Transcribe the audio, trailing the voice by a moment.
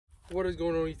What is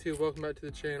going on, YouTube? Welcome back to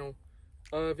the channel.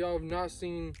 If y'all have not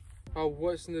seen our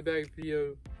what's in the bag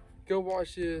video, go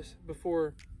watch this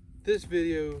before this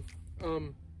video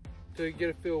to get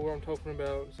a feel of what I'm talking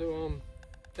about. So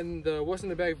in the what's in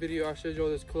the bag video, I showed y'all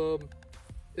this club.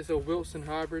 It's a Wilson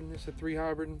hybrid. It's a 3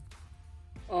 hybrid.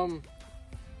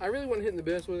 I really wasn't hitting the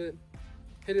best with it.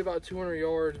 Hit it about 200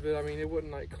 yards, but I mean it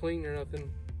wasn't like clean or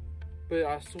nothing. But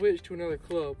I switched to another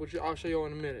club, which I'll show y'all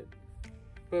in a minute.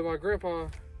 But my grandpa,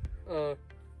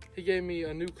 he gave me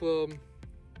a new club.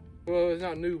 Well, it's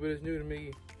not new, but it's new to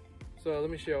me. So let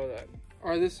me show y'all that.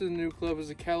 Alright, this is the new club. It's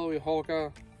a Callaway Hawkeye.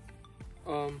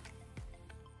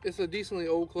 It's a decently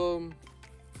old club,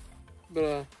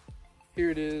 but here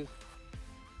it is.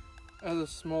 It has a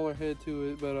smaller head to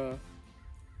it, but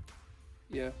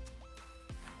yeah.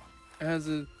 It has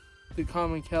the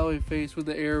common Callaway face with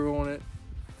the arrow on it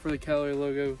for the Callaway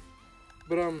logo.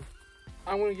 But I'm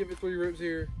gonna give it 3 rips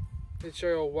here and show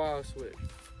y'all why I switched.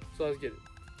 So let's get it.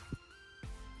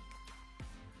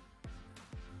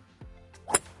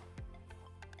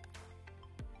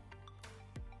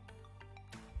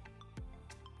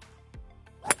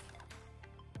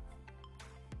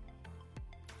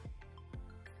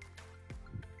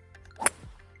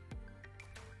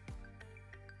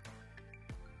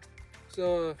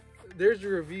 So there's a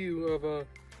review of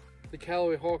the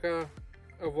Callaway Hawkeye,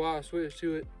 of why I switched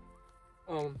to it.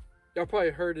 Y'all probably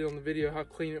heard it on the video how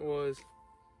clean it was.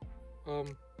 So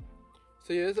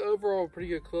yeah, it's overall a pretty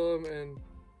good club, and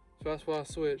so that's why I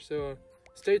switched. So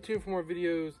stay tuned for more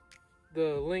videos.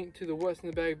 The link to the what's in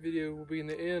the bag video will be in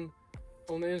the end,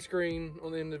 on the end screen,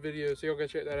 on the end of the video, so y'all go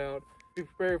check that out. Be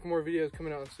prepared for more videos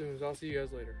coming out soon, so I'll see you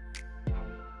guys later.